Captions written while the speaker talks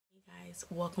guys,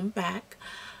 welcome back.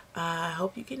 I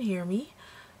hope you can hear me.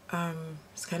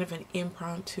 It's kind of an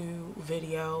impromptu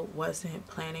video. Wasn't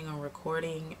planning on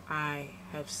recording. I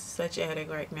have such a headache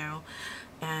right now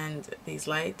and these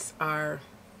lights they're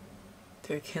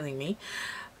killing me.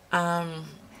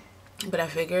 But I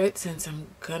figured since I'm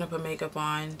gonna put makeup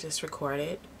on, just record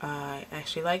it. I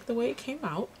actually like the way it came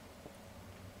out.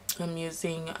 I'm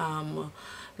using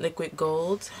Liquid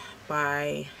Gold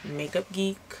by Makeup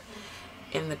Geek.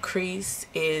 And the crease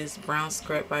is Brown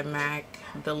Script by MAC.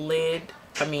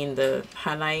 The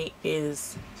highlight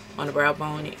is on the brow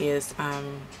bone is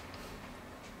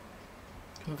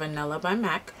Vanilla by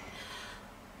MAC.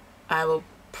 I will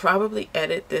probably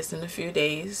edit this in a few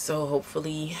days, so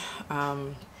hopefully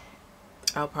I'll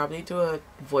probably do a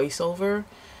voiceover.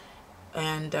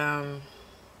 And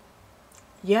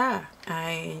yeah,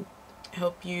 I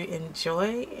hope you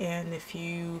enjoy, and if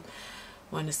you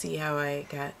want to see how I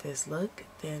got this look,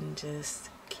 then just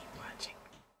keep watching.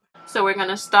 So we're going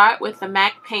to start with the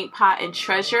MAC Paint Pot in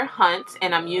Treasure Hunt,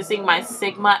 and I'm using my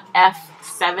Sigma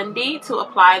F70 to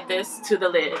apply this to the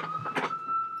lid.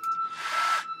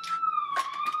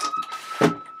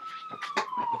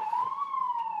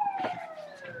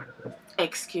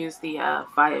 Excuse the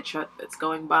fire truck that's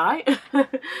going by.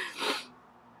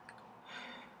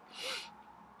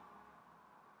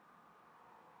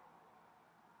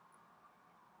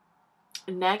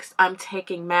 Next, I'm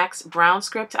taking MAC's Brown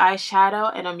Script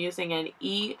eyeshadow, and I'm using an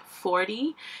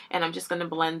E40, and I'm just going to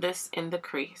blend this in the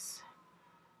crease.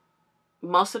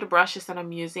 Most of the brushes that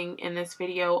I'm using in this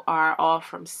video are all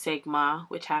from Sigma,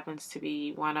 which happens to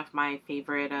be one of my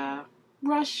favorite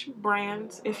brush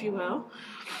brands, if you will.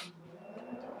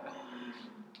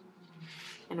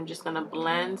 And I'm just going to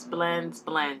blend.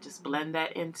 Just blend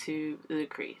that into the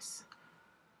crease.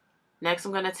 Next,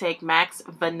 I'm going to take MAC's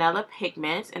Vanilla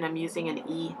Pigment, and I'm using an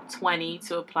E20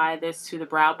 to apply this to the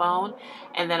brow bone.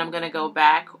 And then I'm going to go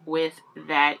back with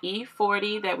that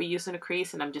E40 that we use in the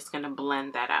crease, and I'm just going to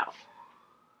blend that out.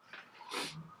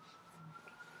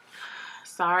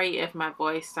 Sorry if my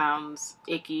voice sounds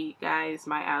icky, guys.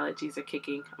 My allergies are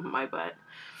kicking my butt.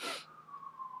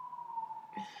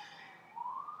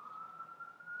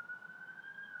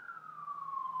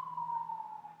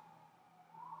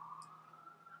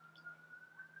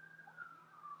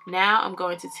 Now I'm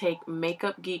going to take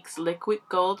Makeup Geek's Liquid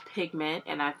Gold pigment,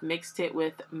 and I've mixed it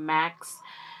with MAC's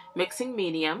Mixing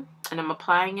Medium, and I'm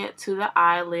applying it to the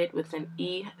eyelid with an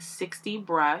E60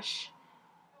 brush,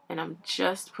 and I'm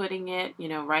just putting it,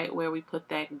 right where we put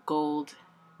that gold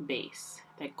base,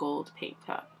 that gold paint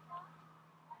top.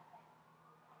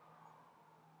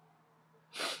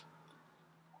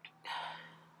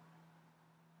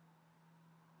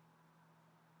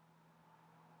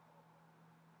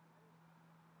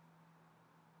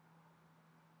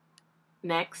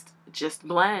 Next, just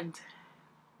blend.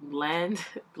 Blend,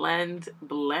 blend,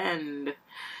 blend.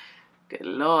 Good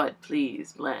Lord,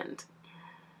 please blend.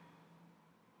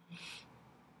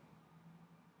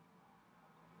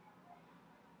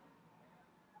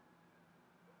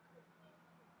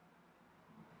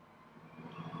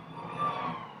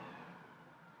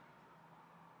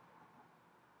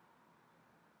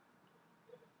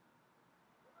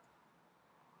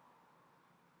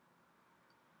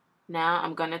 Now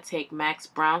I'm going to take MAC's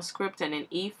Brown Script and an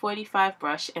E45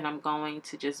 brush, and I'm going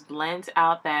to just blend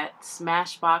out that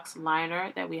Smashbox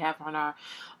liner that we have on our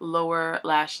lower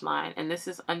lash line. And this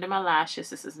is under my lashes.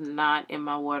 This is not in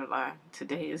my waterline.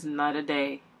 Today is not a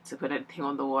day to put anything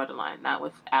on the waterline, not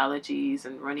with allergies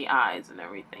and runny eyes and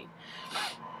everything.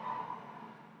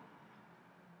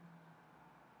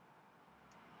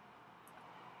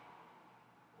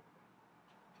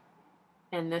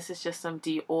 And this is just some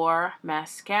Dior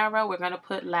mascara. We're going to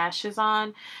put lashes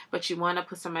on, but you want to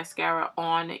put some mascara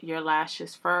on your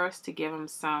lashes first to give them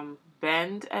some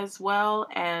bend, as well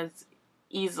as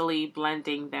easily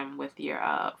blending them with your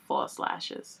false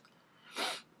lashes.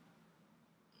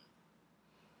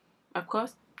 Of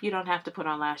course, you don't have to put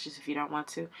on lashes if you don't want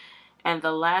to. And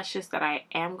the lashes that I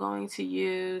am going to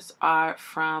use are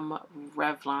from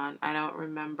Revlon. I don't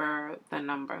remember the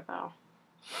number though.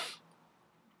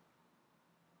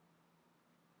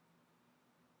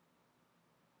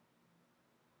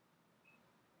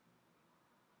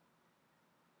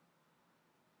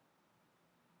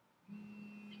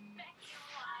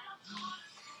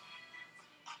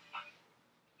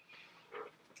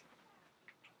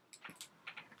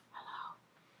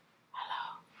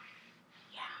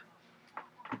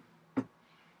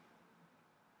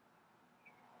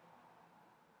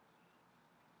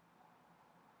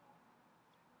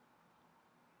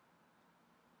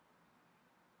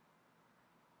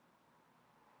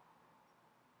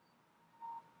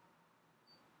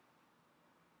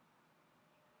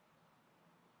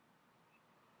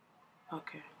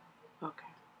 Okay. Okay.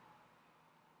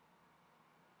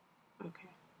 Okay.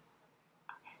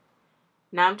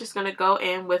 Now I'm just going to go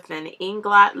in with an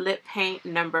Inglot lip paint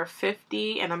number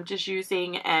 50, and I'm just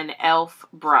using an e.l.f.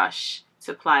 brush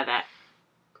to apply that.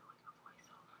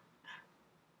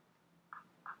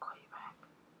 I'll call you back.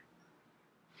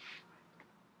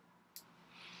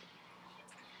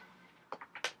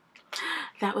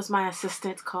 That was my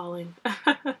assistant calling.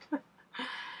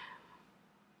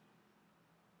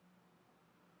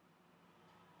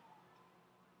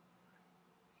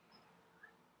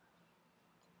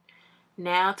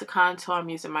 Now to contour, I'm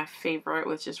using my favorite,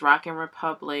 which is Rockin'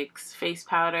 Republic's face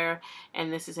powder,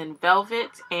 and this is in Velvet.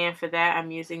 And for that,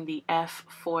 I'm using the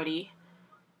F40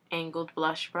 angled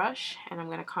blush brush, and I'm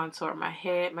going to contour my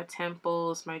head, my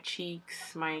temples, my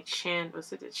cheeks, my chin.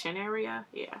 Was it the chin area?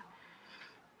 Yeah.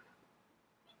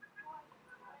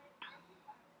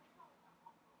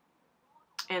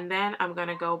 And then I'm going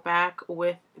to go back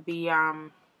with the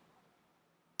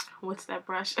what's that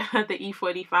brush? The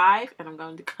E45, and I'm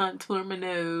going to contour my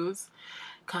nose.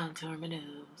 Contour my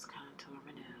nose, contour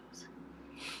my nose.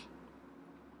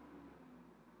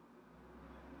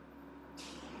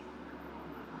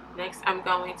 Next, I'm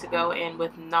going to go in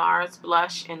with NARS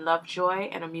blush in Lovejoy,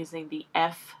 and I'm using the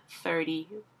F30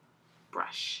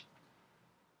 brush.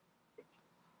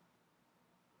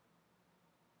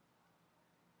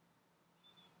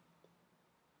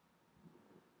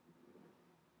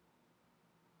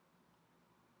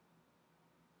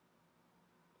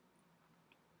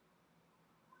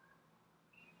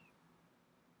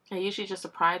 I usually just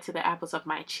apply it to the apples of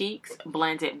my cheeks,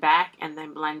 blend it back, and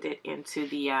then blend it into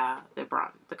the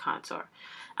contour.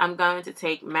 I'm going to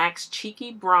take MAC's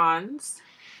Cheeky Bronze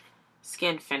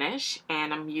Skin Finish,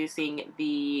 and I'm using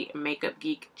the Makeup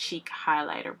Geek Cheek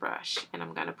Highlighter brush, and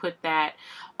I'm going to put that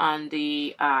on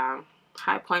the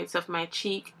high points of my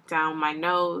cheek, down my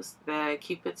nose, the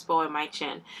cupid's bow, and my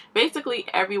chin. Basically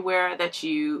everywhere that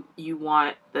you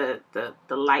want the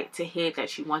light to hit,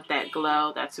 that you want that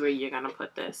glow, that's where you're going to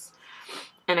put this.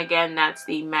 And again, that's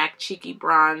the MAC Cheeky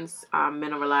Bronze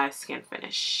Mineralized Skin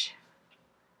Finish.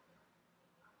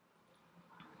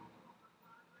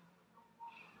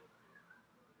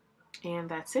 And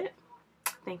that's it.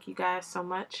 Thank you guys so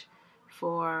much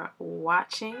for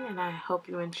watching, and I hope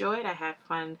you enjoyed. I had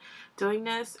fun doing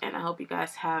this, and I hope you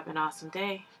guys have an awesome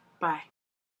day. Bye.